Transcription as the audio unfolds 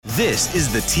This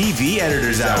is the TV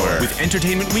Editor's Hour with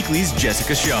Entertainment Weekly's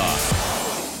Jessica Shaw.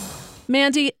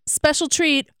 Mandy, special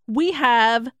treat. We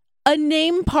have a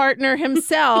name partner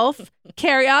himself,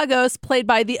 Carrie Agos, played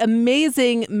by the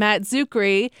amazing Matt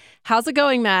Czuchry. How's it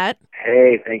going, Matt?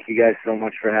 Hey, thank you guys so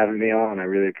much for having me on. I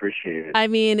really appreciate it. I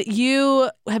mean, you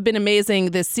have been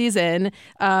amazing this season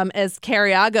as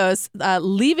Carrie Agos,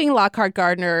 leaving Lockhart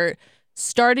Gardner,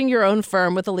 starting your own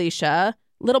firm with Alicia.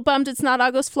 Little bummed it's not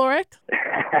Agos Florek?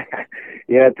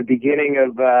 Yeah, at the beginning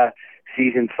of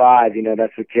season 5,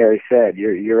 that's what Carrie said.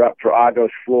 You're up for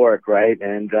Agos Florek, right?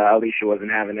 And Alicia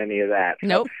wasn't having any of that. So,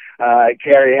 nope.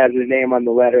 Carrie has his name on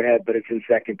the letterhead, but it's in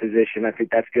second position. I think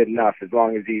that's good enough. As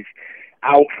long as he's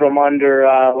out from under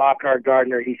Lockhart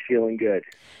Gardner, he's feeling good.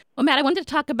 Well, Matt, I wanted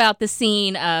to talk about the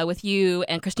scene with you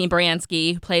and Christine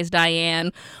Baranski, who plays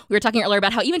Diane. We were talking earlier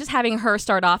about how even just having her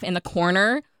start off in the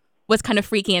corner was kind of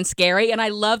freaky and scary. And I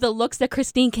love the looks that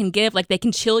Christine can give. Like, they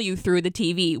can chill you through the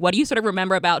TV. What do you sort of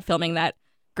remember about filming that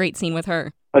great scene with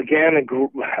her? Again,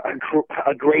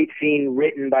 a great scene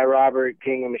written by Robert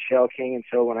King and Michelle King. And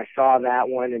so when I saw that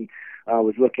one and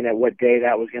was looking at what day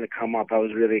that was going to come up, I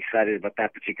was really excited about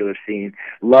that particular scene.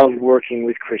 Loved working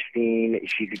with Christine.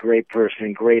 She's a great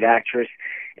person, great actress.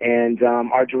 And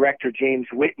our director, James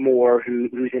Whitmore,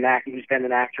 who's been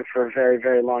an actor for a very,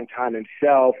 very long time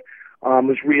himself,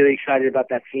 was really excited about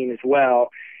that scene as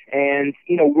well. And,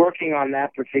 working on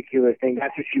that particular thing,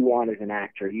 that's what you want as an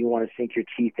actor. You want to sink your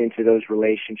teeth into those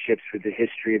relationships with the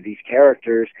history of these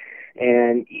characters.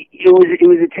 And it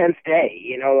was a tense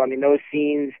day, those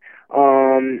scenes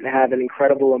have an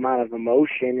incredible amount of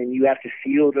emotion, and you have to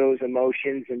feel those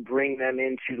emotions and bring them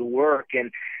into the work.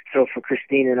 And so for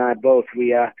Christine and I both,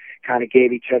 we kind of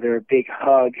gave each other a big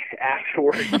hug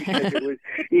afterwards because it was,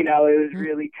 it was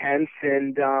really tense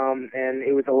and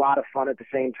it was a lot of fun at the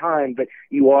same time. But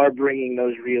you are bringing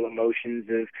those real emotions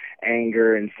of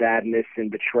anger and sadness and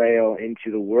betrayal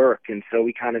into the work. And so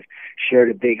we kind of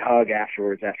shared a big hug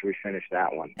afterwards after we finished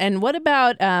that one. And what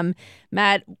about,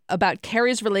 Matt, about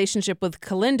Carrie's relationship with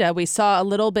Kalinda? We saw a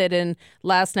little bit in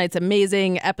last night's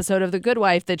amazing episode of The Good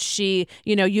Wife that she,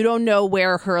 you don't know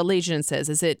where her allegiance is.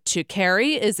 Is it to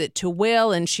Carrie? Is it to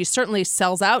Will? And she certainly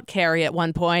sells out Carrie at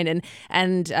one point.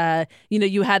 And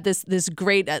you had this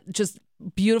great, just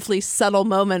beautifully subtle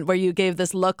moment where you gave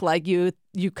this look like you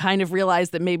kind of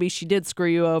realized that maybe she did screw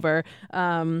you over.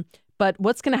 But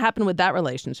what's going to happen with that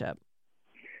relationship?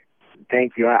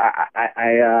 Thank you.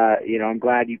 I'm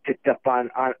glad you picked up on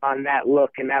that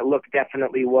look, and that look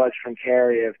definitely was from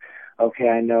Carrie of, okay,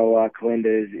 I know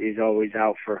Kalinda is always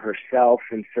out for herself,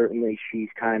 and certainly she's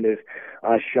kind of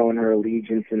shown her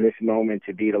allegiance in this moment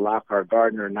to be to Lockhart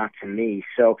Gardner, not to me.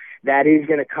 So that is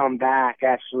going to come back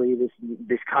actually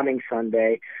this coming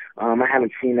Sunday. I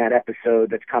haven't seen that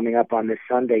episode that's coming up on this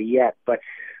Sunday yet, but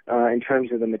in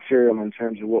terms of the material, in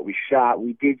terms of what we shot,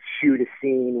 we did shoot a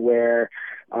scene where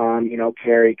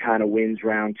Carrie kind of wins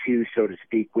round 2, so to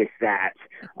speak, with that,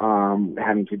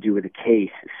 having to do with a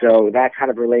case. So that kind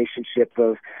of relationship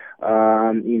of,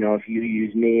 if you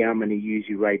use me, I'm going to use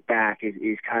you right back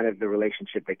is kind of the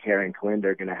relationship that Carrie and Kalinda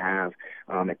are going to have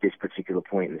at this particular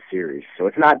point in the series. So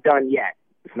it's not done yet.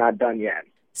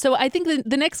 So I think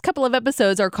the next couple of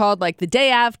episodes are called like The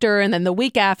Day After and then The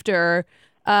Week After.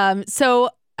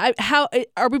 How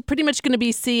are we pretty much going to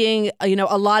be seeing,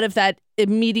 a lot of that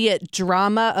immediate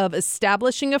drama of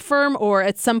establishing a firm, or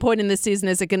at some point in this season,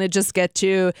 is it going to just get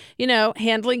to,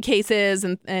 handling cases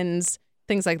and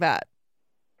things like that?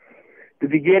 The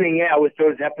beginning, yeah, with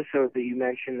those episodes that you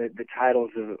mentioned, the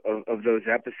titles of those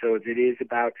episodes, it is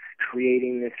about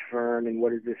creating this firm and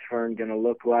what is this firm going to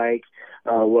look like,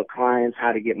 what clients,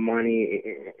 how to get money,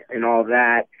 and all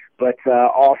that. But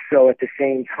also at the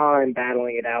same time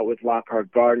battling it out with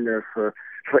Lockhart Gardner for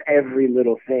every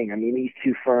little thing. I mean, these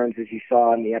two firms, as you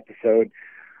saw in the episode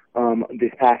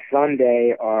this past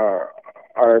Sunday, are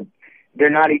they're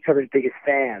not each other's biggest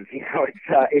fans.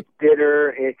 It's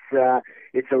bitter.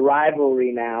 It's a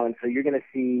rivalry now, and so you're going to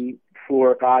see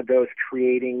Florek Agos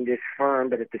creating this firm,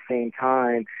 but at the same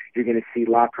time, you're going to see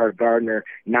Lockhart Gardner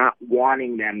not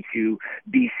wanting them to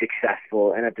be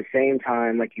successful, and at the same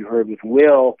time, like you heard with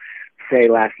Will say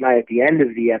last night at the end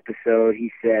of the episode,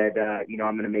 he said, I'm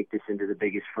going to make this into the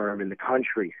biggest firm in the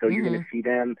country. So you're going to see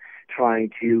them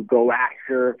trying to go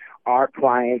after our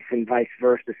clients and vice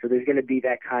versa. So there's going to be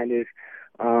that kind of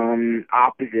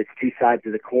opposites, two sides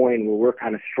of the coin, where we're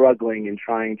kind of struggling and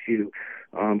trying to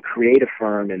create a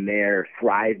firm, and they're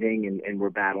thriving and we're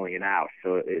battling it out.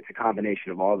 So it's a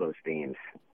combination of all those themes.